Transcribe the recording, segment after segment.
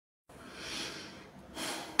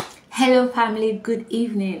Hello family, good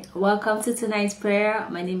evening. Welcome to tonight's prayer.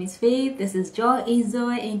 My name is Faith. This is Joy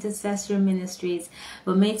Intercessory Ministries.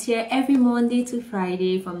 We're met here every Monday to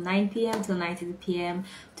Friday from 9 p.m. to 9:30 p.m.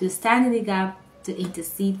 to stand in the gap to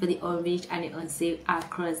intercede for the unreached and the unsaved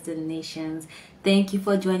across the nations. Thank you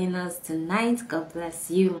for joining us tonight. God bless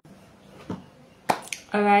you.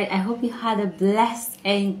 Alright, I hope you had a blessed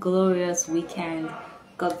and glorious weekend.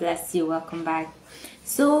 God bless you. Welcome back.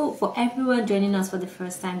 So for everyone joining us for the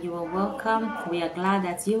first time, you are welcome. We are glad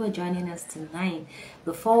that you are joining us tonight.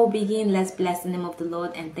 Before we begin, let's bless the name of the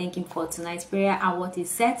Lord and thank him for tonight's prayer and what he's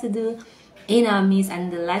set to do in our midst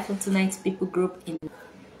and in the life of tonight's people group.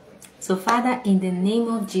 So Father, in the name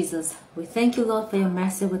of Jesus, we thank you, Lord, for your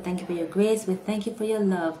mercy. We thank you for your grace. We thank you for your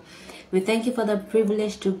love. We thank you for the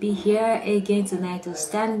privilege to be here again tonight, to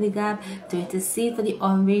stand in the gap, to intercede for the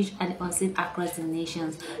unreached and the unsaved across the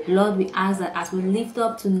nations. Lord, we ask that as we lift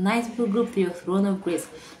up tonight's people group to your throne of grace,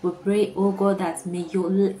 we pray, oh God, that may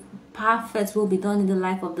your perfect will be done in the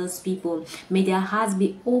life of those people. May their hearts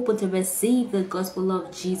be open to receive the gospel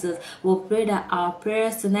of Jesus. We pray that our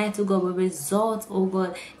prayers tonight, oh God, will result, oh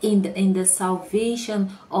God, in the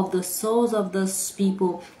salvation of the souls of those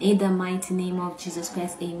people. In the mighty name of Jesus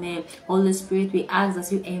Christ, amen. Holy Spirit, we ask that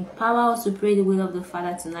you empower us to pray the will of the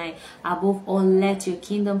Father tonight. Above all, let your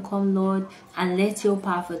kingdom come, Lord, and let your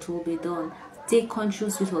perfect will be done. Take control,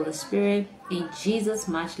 sweet Holy Spirit. In Jesus'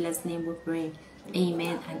 matchless name we pray.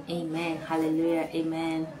 Amen and amen. Hallelujah.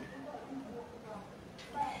 Amen.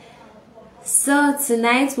 So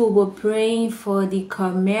tonight we will be praying for the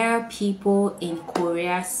Khmer people in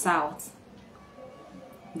Korea South.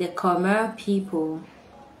 The Khmer people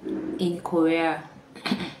in Korea.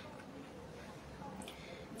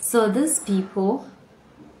 So these people,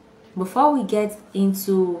 before we get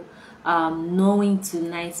into knowing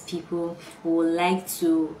tonight's people, we would like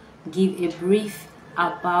to give a brief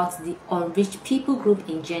about the unreached people group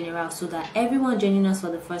in general, so that everyone joining us for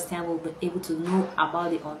the first time will be able to know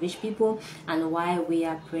about the unreached people and why we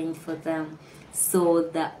are praying for them. So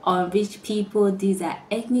the unreached people, these are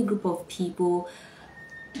ethnic group of people.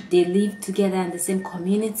 They live together in the same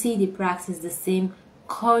community, they practice the same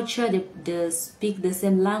culture, they speak the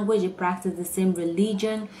same language, they practice the same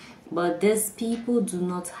religion, but these people do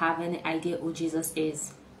not have any idea who Jesus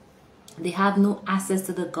is. They have no access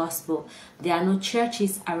to the gospel. There are no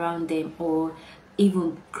churches around them, or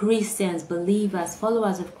even Christians, believers,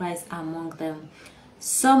 followers of Christ among them.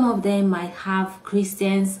 Some of them might have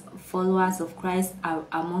Christians, followers of Christ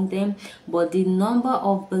among them, but the number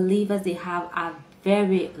of believers they have are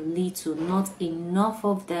very little, not enough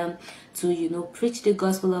of them to preach the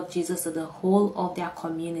gospel of Jesus to the whole of their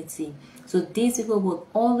community. So these people will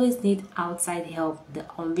always need outside help. The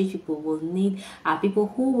unreached people will need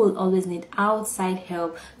people who will always need outside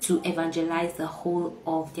help to evangelize the whole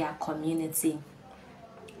of their community.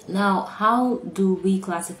 Now, how do we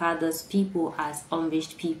classify those people as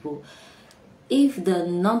unreached people? If the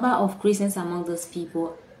number of Christians among those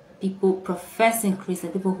people professing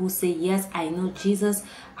Christian, people who say, yes, I know Jesus,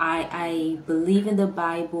 I believe in the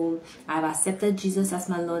Bible, I've accepted Jesus as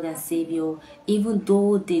my Lord and Savior, even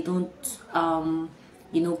though they don't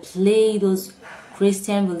play those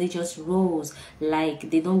Christian religious roles,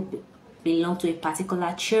 like they don't belong to a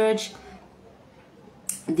particular church,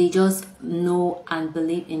 they just know and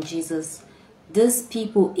believe in Jesus. These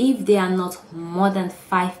people, if they are not more than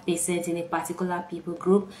 5% in a particular people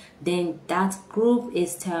group, then that group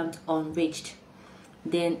is termed unreached.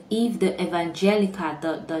 Then if the evangelical,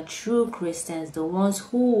 the true Christians, the ones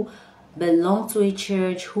who belong to a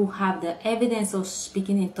church, who have the evidence of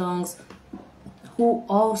speaking in tongues, who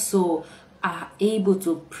also are able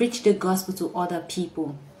to preach the gospel to other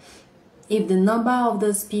people, if the number of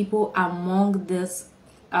those people among this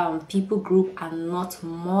people group are not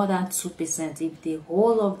more than 2%, if the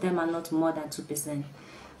whole of them are not more than 2%,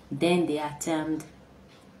 then they are termed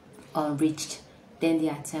unreached.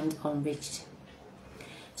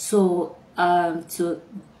 So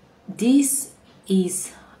this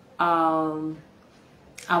is our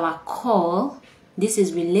call. This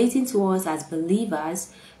is relating to us as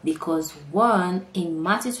believers, because one, in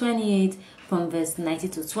Matthew 28 from verse 19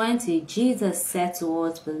 to 20, Jesus said to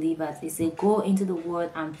us believers, he said, go into the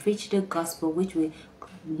world and preach the gospel, which we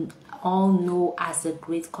all know as the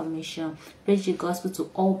Great Commission. Preach the gospel to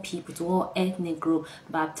all people, to all ethnic group,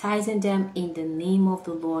 baptizing them in the name of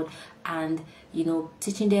the Lord, and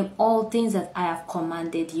teaching them all things that I have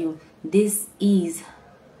commanded you. This is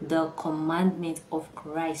the commandment of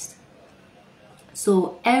Christ.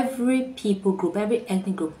 So every people group, every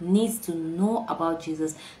ethnic group needs to know about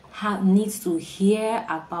Jesus, needs to hear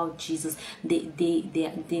about Jesus. They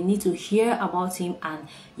need to hear about him and,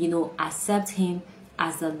 you know, accept him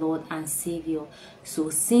as the Lord and Savior. So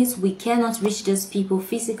since we cannot reach these people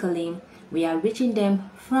physically, we are reaching them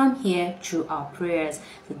from here through our prayers.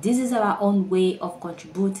 So this is our own way of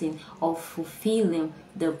contributing, of fulfilling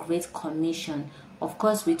the Great Commission. Of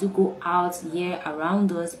course, we do go out here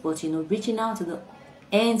around us, but, you know, reaching out to the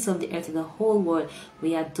ends of the earth, to the whole world,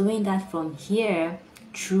 we are doing that from here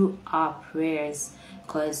through our prayers.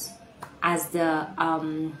 Because as the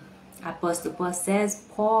Apostle Paul says,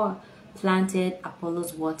 Paul planted,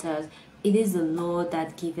 Apollos watered, it is the Lord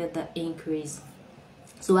that giveth the increase.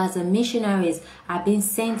 So as the missionaries are being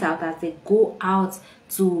sent out, as they go out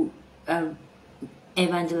to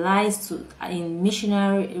evangelize, to in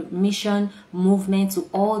mission movement to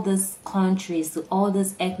all these countries, to all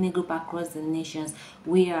this ethnic group across the nations,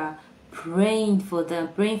 we are praying for them,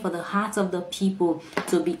 praying for the hearts of the people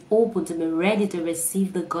to be open, to be ready to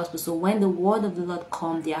receive the gospel. So when the word of the Lord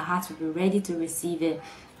comes, their hearts will be ready to receive it,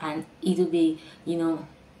 and it will be, you know,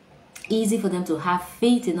 easy for them to have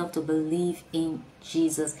faith enough to believe in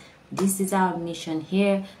Jesus. This is our mission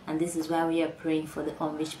here, and this is why we are praying for the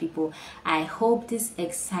unreached people. I hope this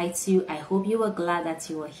excites you. I hope you are glad that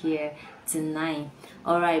you are here tonight.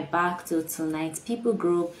 All right, back to tonight's people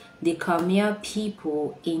group, the Khmer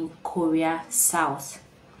people in Korea South.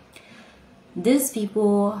 These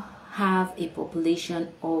people have a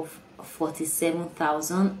population of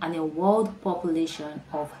 47,000 and a world population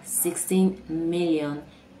of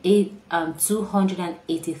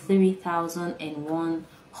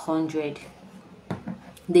 16,283,100.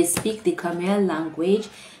 They speak the Khmer language.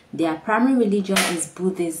 Their primary religion is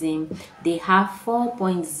Buddhism. They have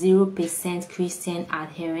 4.0% Christian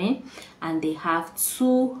adherent, and they have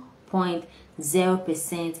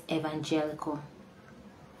 2.0% evangelical.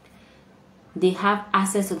 They have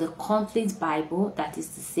access to the complete Bible. That is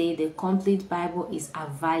to say, the complete Bible is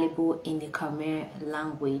available in the Khmer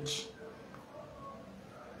language.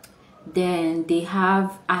 Then they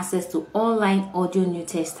have access to online audio New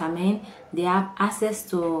Testament. They have access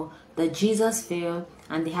to the Jesus film,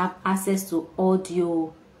 and they have access to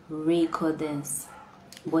audio recordings.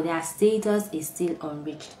 But their status is still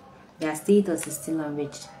unreached. Their status is still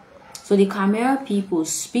unreached. So the Khmer people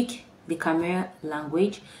speak the Khmer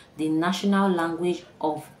language, the national language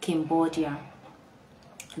of Cambodia.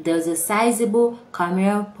 There's a sizable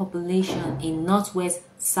Khmer population in northwest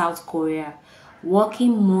South Korea,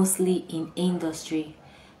 working mostly in industry.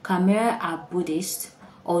 Khmer are Buddhist,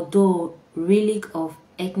 although relic of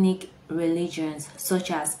ethnic religions such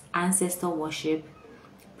as ancestor worship,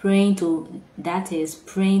 praying to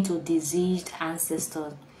deceased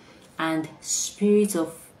ancestors, and spirit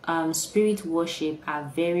worship are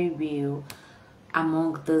very real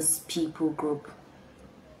among this people group.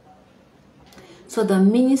 So the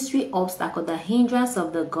ministry obstacle, the hindrance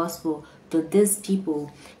of the gospel to these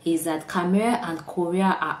people is that Khmer and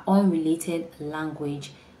Korea are unrelated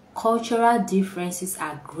language. Cultural differences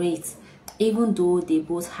are great, even though they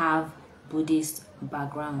both have Buddhist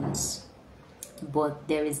backgrounds. But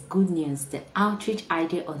there is good news. The outreach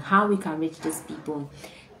idea on how we can reach these people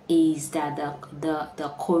is that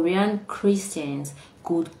the Korean Christians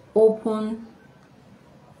could open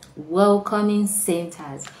welcoming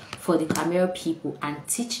centers for the Khmer people and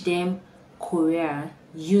teach them Korean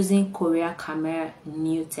using Korean-Khmer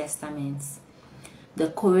New Testaments. The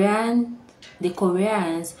Koreans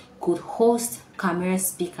could host Khmer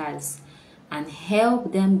speakers and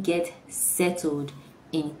help them get settled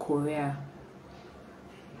in Korea.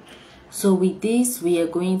 So with this, we are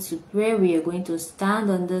going to pray. We are going to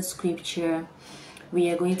stand on the scripture. We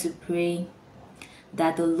are going to pray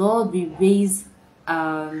that the Lord will raise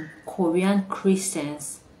Korean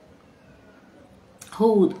Christians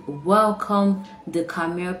who would welcome the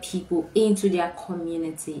Khmer people into their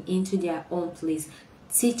community, into their own place,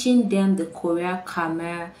 teaching them the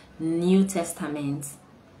Korean-Khmer New Testament,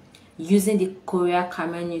 using the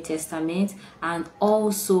Korean-Khmer New Testament, and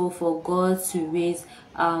also for God to raise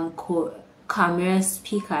Khmer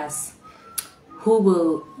speakers who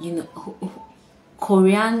will,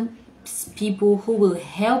 Korean people who will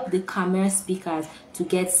help the Khmer speakers to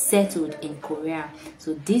get settled in Korea.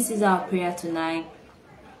 So this is our prayer tonight.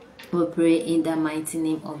 We pray in the mighty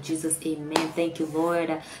name of Jesus. Amen. Thank you,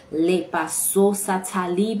 Lord. Le paso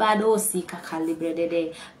sataliba dosi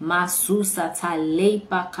kakalibrede masu satale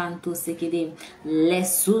pa kanto sekide le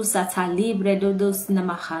su satalibre dodos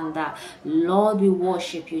namahanda. Lord, we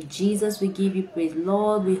worship you. Jesus, we give you praise.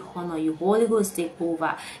 Lord, we honor you. Holy Ghost, take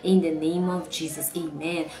over in the name of Jesus.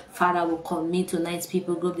 Amen. Father, we commit tonight's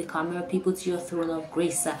people group, the Khmer people, to your throne of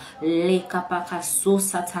grace. Le kapaka so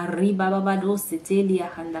satariba babado setelia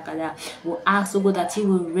handakada. We ask, oh God, that you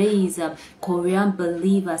will raise Korean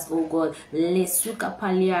believers, oh God, Lesuka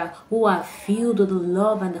Palia, who are filled with the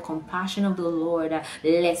love and the compassion of the Lord,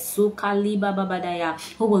 Lesuka Liba Babadaya,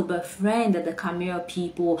 who will befriend the Khmer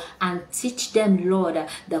people and teach them, Lord,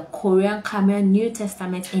 the Korean-Khmer New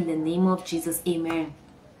Testament in the name of Jesus. Amen.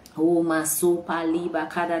 Oh, my soul, Paliba,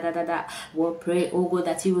 Kadadada. We'll pray, oh God,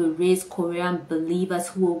 that you will raise Korean believers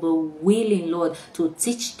who will be willing, Lord, to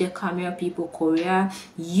teach the Khmer people Korea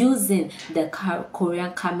using the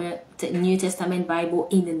Korean-Khmer New Testament Bible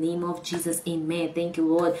in the name of Jesus. Amen. Thank you,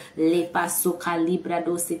 Lord. We'll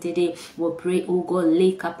pray, oh God,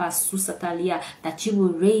 that you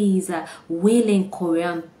will raise willing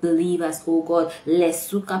Korean believers, oh God,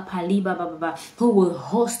 who will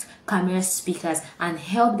host Khmer speakers and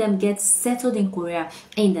help them get settled in Korea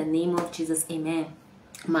in the name of Jesus. Amen.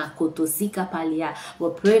 Makotosika Palia. We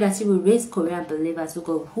pray that you will raise Korean believers, oh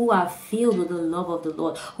God, who are filled with the love of the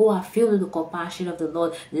Lord, who are filled with the compassion of the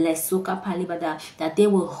Lord, Lesuka Palibada, that they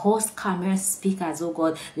will host Khmer speakers, oh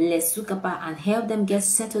God, Lesuka Pa, and help them get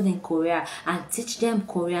settled in Korea and teach them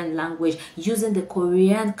Korean language using the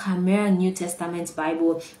Korean-Khmer New Testament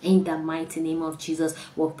Bible in the mighty name of Jesus.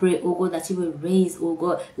 We pray, oh God, that you will raise, oh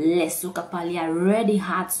God, Lesuka Palia, ready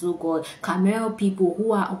hearts, oh God, Khmer people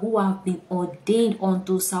who have been ordained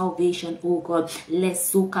unto salvation, oh God,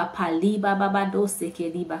 Lesuka Paliba Babado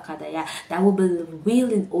Sekeliba Kadaya, that will be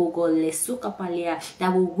willing, oh God, Lesuka Palia,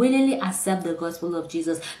 that will willingly accept the gospel of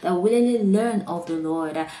Jesus, that will willingly learn of the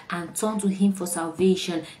Lord and turn to him for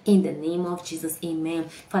salvation in the name of Jesus. Amen.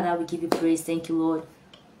 Father, we give you praise. Thank you, Lord.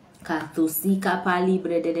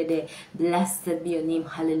 Blessed be your name.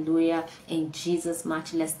 Hallelujah. In Jesus'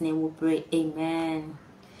 matchless name we pray. Amen.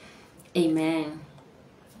 Amen.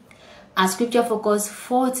 Our scripture focus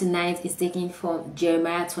for tonight is taken from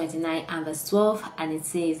Jeremiah 29 and verse 12, and it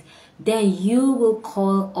says, "Then you will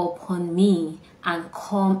call upon me and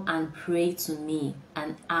come and pray to me,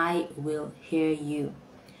 and I will hear you."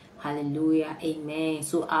 Hallelujah. Amen.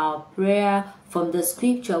 So our prayer from the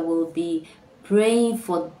scripture will be praying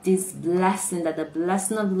for this blessing, that the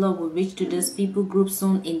blessing of the Lord will reach to this people group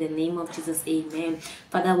soon in the name of Jesus. Amen.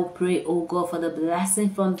 Father, we pray, oh God, for the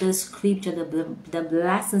blessing from this scripture, the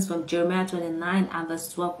blessings from Jeremiah 29 and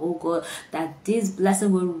verse 12, oh God, that this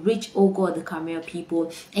blessing will reach, oh God, the Khmer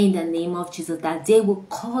people in the name of Jesus, that they will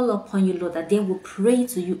call upon you, Lord, that they will pray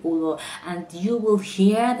to you, oh Lord, and you will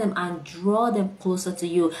hear them and draw them closer to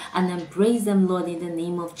you and embrace them, Lord, in the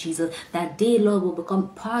name of Jesus, that they, Lord, will become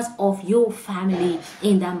part of your family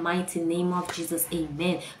in the mighty name of Jesus.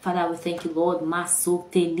 Amen. Father, we thank you, Lord.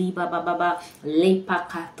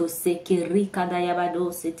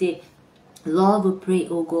 Lord, we pray,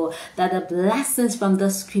 oh God, that the blessings from the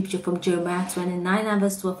scripture from Jeremiah 29 and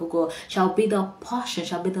verse 12, oh God, shall be the portion,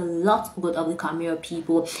 shall be the lot, oh God, of the Khmer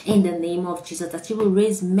people in the name of Jesus, that you will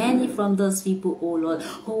raise many from those people, oh Lord,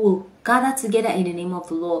 who will gather together in the name of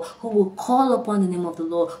the Lord, who will call upon the name of the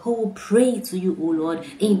Lord, who will pray to you, oh Lord,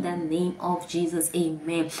 in the name of Jesus.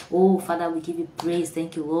 Amen. Oh Father, we give you praise.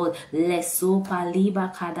 Thank you, Lord. Blessed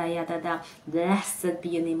be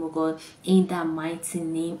your name, oh God, in the mighty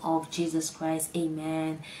name of Jesus Christ.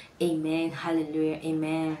 Amen. Amen. Hallelujah.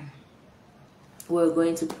 Amen. We're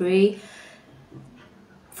going to pray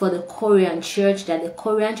for the Korean church, that the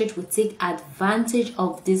Korean church will take advantage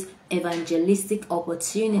of this evangelistic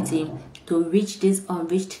opportunity to reach this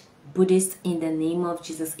unreached Buddhists in the name of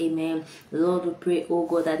Jesus. Amen. Lord, we pray, oh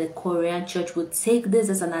God, that the Korean church will take this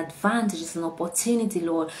as an advantage, as an opportunity,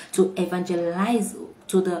 Lord, to evangelize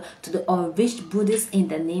to the unreached Buddhists in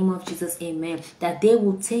the name of Jesus. Amen. That they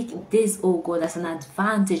will take this, oh God, as an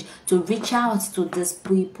advantage to reach out to these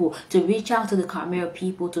people, to reach out to the Khmer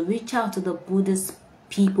people, to reach out to the Buddhist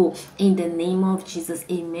people in the name of Jesus.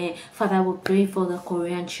 Amen. Father, we pray for the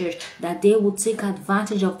Korean church that they will take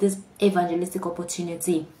advantage of this evangelistic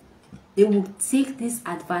opportunity. They will take this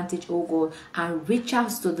advantage, oh God, and reach out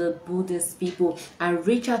to the Buddhist people and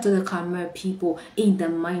reach out to the Khmer people in the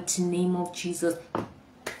mighty name of Jesus.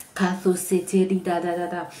 Katho seteri da da da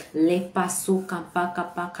da le paso kampa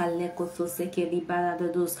kapa kale koso sekeri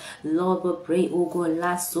barados. Lord, we pray, oh God,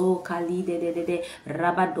 lasso kali de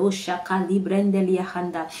rabadosha kali brendeli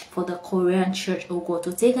handa for the Korean church, oh God,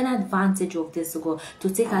 to take an advantage of this, oh God, to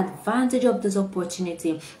take advantage of this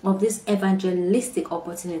opportunity, of this evangelistic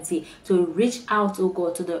opportunity to reach out, oh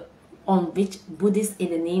God, to the unreached Buddhists in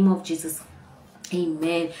the name of Jesus.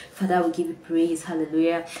 Amen. Father, we give you praise.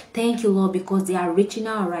 Hallelujah. Thank you, Lord, because they are reaching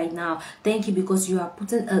out right now. Thank you because you are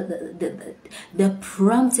putting the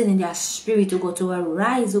prompting in their spirit, oh God, to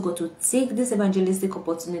arise, oh God, to take this evangelistic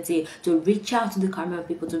opportunity to reach out to the Khmer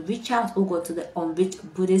people, to reach out, oh God, to the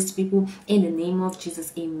unreached Buddhist people in the name of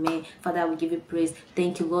Jesus. Amen. Father, we give you praise.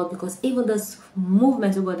 Thank you, Lord, because even this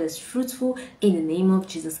movement, oh God, is fruitful in the name of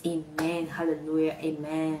Jesus. Amen. Hallelujah.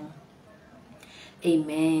 Amen.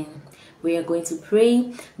 Amen. We are going to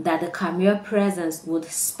pray that the Khmer presence would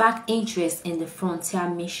spark interest in the frontier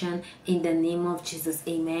mission in the name of Jesus.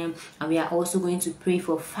 Amen. And we are also going to pray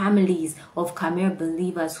for families of Khmer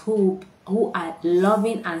believers who are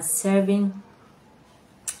loving and serving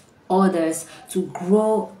others to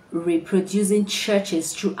grow, reproducing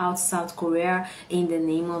churches throughout South Korea in the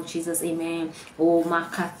name of Jesus. Amen. Oh,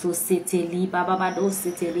 Makato Seteli Bababado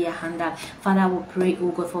Seteli Handa. Father, we pray,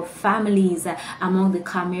 oh God, for families among the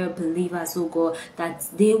Khmer believers, oh God, that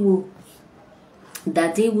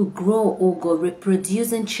they will grow, oh God,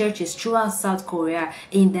 reproducing churches throughout South Korea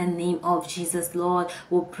in the name of Jesus. Lord,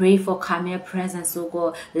 we'll pray for Khmer presence, oh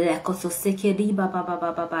God, that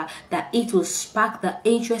it will spark the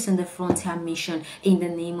interest in the frontier mission in the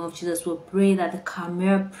name of Jesus. We'll pray that the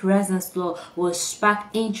Khmer presence, Lord, will spark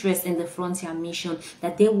interest in the frontier mission,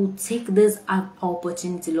 that they will take this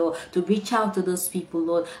opportunity, Lord, to reach out to those people,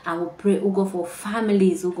 Lord. And we'll pray, oh God, for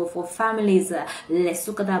families, oh God, for families, let's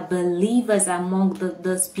look at that believers among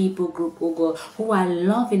those people group, oh God, who are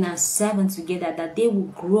loving and serving together, that they will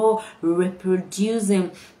grow,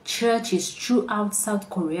 reproducing churches throughout South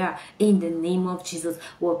Korea in the name of Jesus.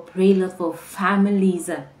 We'll pray, Lord, for families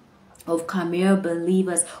of Khmer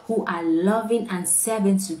believers who are loving and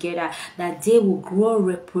serving together, that they will grow,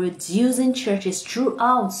 reproducing churches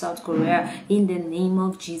throughout South Korea in the name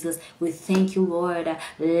of Jesus. We thank you, Lord,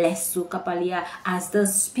 as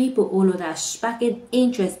those people, oh Lord, are sparking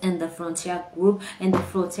interest in the frontier group and the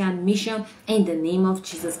frontier mission in the name of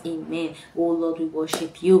Jesus. Amen. Oh Lord, we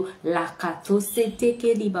worship you. Blessed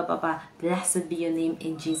be your name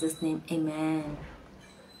in Jesus' name. Amen.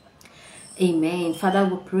 Amen. Father,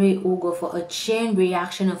 we pray, oh God, for a chain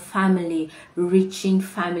reaction of family reaching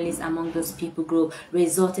families among those people group,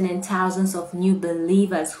 resulting in thousands of new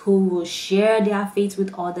believers who will share their faith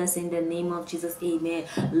with others in the name of Jesus. Amen.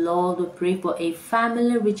 Lord, we pray for a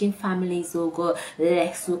family reaching families, oh God,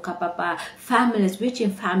 families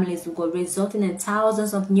reaching families, oh God, resulting in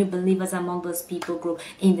thousands of new believers among those people group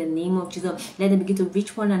in the name of Jesus. Let them begin to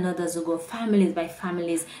reach one another, oh God, families by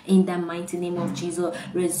families in the mighty name of Jesus,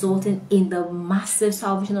 resulting in the massive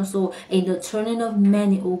salvation of soul, in the turning of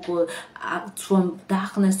many, oh God, from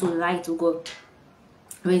darkness to light, oh God,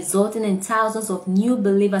 resulting in thousands of new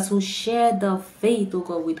believers who share the faith, oh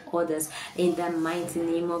God, with others in the mighty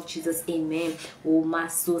name of Jesus. Amen. Oh,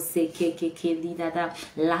 maso sekeke lidada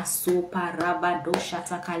lasso parabado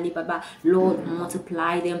shatakali baba. Lord,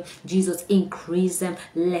 multiply them. Jesus, increase them.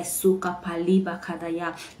 Lesuka paliba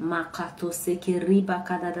kadaya makato sekeriba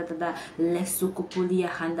kadada lesuko pulia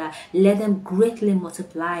handa. Let them greatly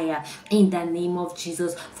multiply in the name of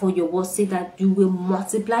Jesus. For your word say that you will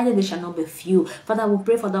multiply them, they shall not be few. Father, we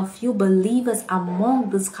pray for the few believers among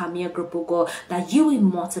this Khmer group, oh God, that you will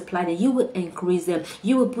multiply them, you will increase them,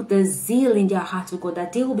 you will put the zeal in their hearts, oh God,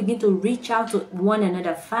 that they will begin to reach out to one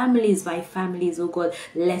another, families by families, oh God,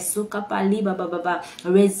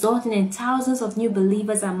 resulting in thousands of new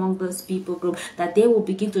believers among those people group, that they will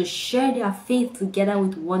begin to share their faith together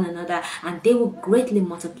with one another, and they will greatly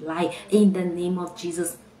multiply in the name of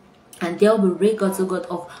Jesus. And there will be records, oh God,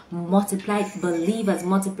 of multiplied believers,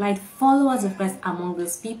 multiplied followers of Christ among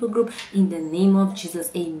this people group in the name of Jesus.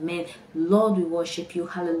 Amen. Lord, we worship you.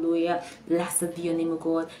 Hallelujah. Blessed be your name, oh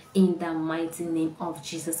God, in the mighty name of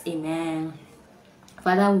Jesus. Amen.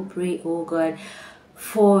 Father, we pray, oh God,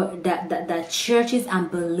 for that churches and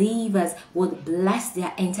believers would bless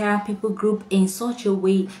their entire people group in such a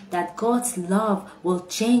way that God's love will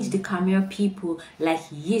change the Khmer people like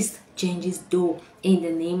yeast changes dough in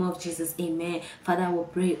the name of Jesus. Amen. Father, we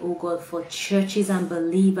pray, oh God, for churches and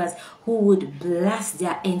believers who would bless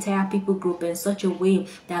their entire people group in such a way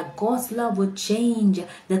that God's love would change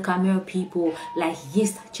the Khmer people like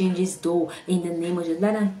yeast changes dough, in the name of Jesus.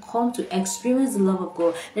 Let them come to experience the love of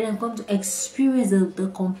God. Let them come to experience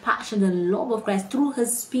the compassion, the love of Christ through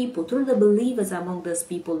his people, through the believers among those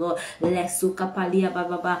people, Lord. And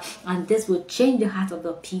this will change the heart of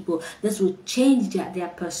the people. This will change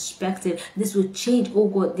their perspective. This will change, oh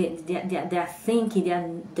God, their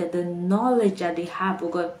thinking, the knowledge that they have, oh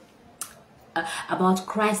God, about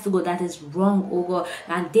Christ, oh God, that is wrong, oh God,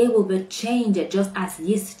 and they will be changed just as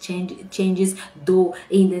yeast changes dough,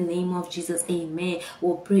 in the name of Jesus. Amen.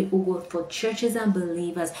 We'll pray, oh God, for churches and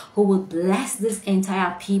believers who will bless this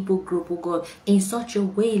entire people group, oh God, in such a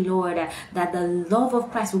way, Lord, that the love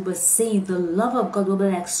of Christ will be seen, the love of God will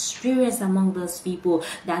be experienced among those people,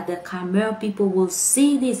 that the Khmer people will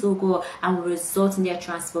see this, oh God, and will result in their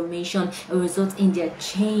transformation, will result in their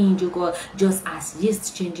change, oh God, just as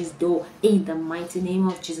yeast changes dough, in the mighty name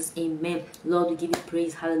of Jesus. Amen. Lord, we give you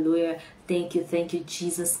praise. Hallelujah. Thank you,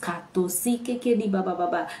 Jesus. Thank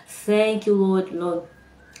you, Lord,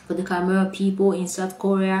 for the Khmer people in South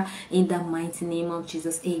Korea, in the mighty name of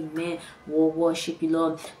Jesus. Amen. We'll worship you,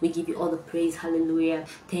 Lord. We give you all the praise. Hallelujah.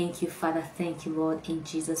 Thank you, Father. Thank you, Lord, in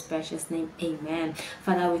Jesus' precious name. Amen.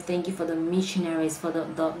 Father, we thank you for the missionaries, for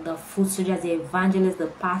the foot soldiers, the evangelists, the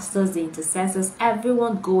pastors, the intercessors,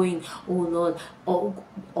 everyone going, oh Lord,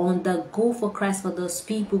 on the go for Christ, for those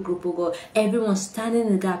people group, oh God, everyone standing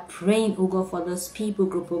in the gap praying, oh God, for those people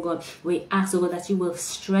group, oh God. We ask, oh God, that you will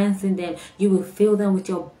strengthen them, you will fill them with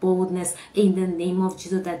your boldness, in the name of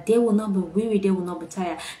Jesus, that they will not be weary, they will not be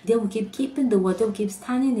tired, they will keeping the word, they will keep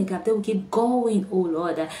standing in the gap, they will keep going, oh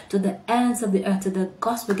Lord, to the ends of the earth, to the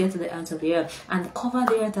gospel get to the ends of the earth, and cover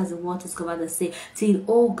the earth as the waters cover the sea, till,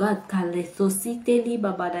 oh God,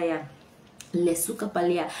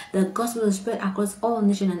 the gospel is spread across all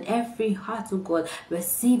nations, and every heart, oh God,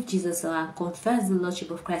 receive Jesus and confess the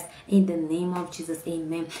Lordship of Christ, in the name of Jesus.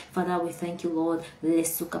 Amen. Father, we thank you, Lord. We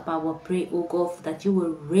pray, oh God, that you will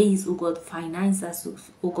raise, oh God, finances,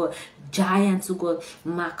 oh God, giants, oh God,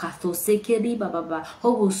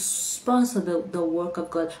 who will sponsor the work of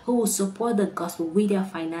God, who will support the gospel with their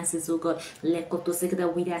finances, oh God,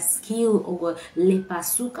 with their skill, oh God,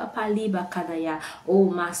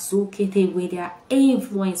 with their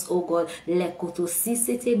influence, oh God,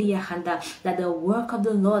 that the work of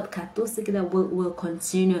the Lord will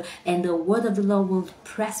continue, and the word of the Lord will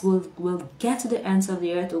get to the ends of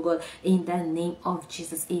the earth, oh God, in the name of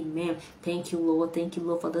Jesus. Amen. Thank you, Lord. Thank you,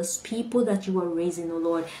 Lord, for those people that you are raising, oh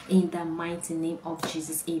Lord, in the mighty name of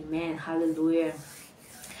Jesus. Amen. Hallelujah.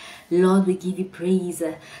 Lord, we give you praise.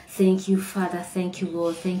 Thank you, Father. Thank you,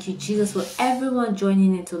 Lord. Thank you, Jesus, for everyone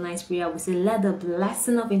joining in tonight's prayer. We say, let the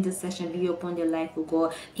blessing of intercession be upon their life, O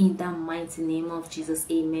God, in the mighty name of Jesus.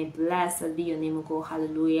 Amen. Blessed be your name, O God.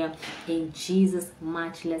 Hallelujah. In Jesus'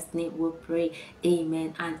 matchless name we pray.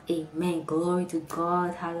 Amen and amen. Glory to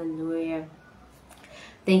God. Hallelujah.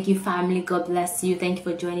 Thank you, family. God bless you. Thank you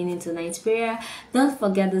for joining in tonight's prayer. Don't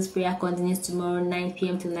forget this prayer continues tomorrow 9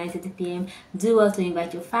 p.m. to 9:30 p.m. Do well to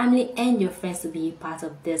invite your family and your friends to be a part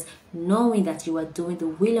of this, knowing that you are doing the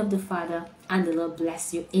will of the Father, and the Lord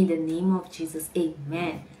bless you in the name of Jesus.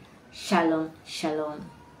 Amen. Shalom. Shalom.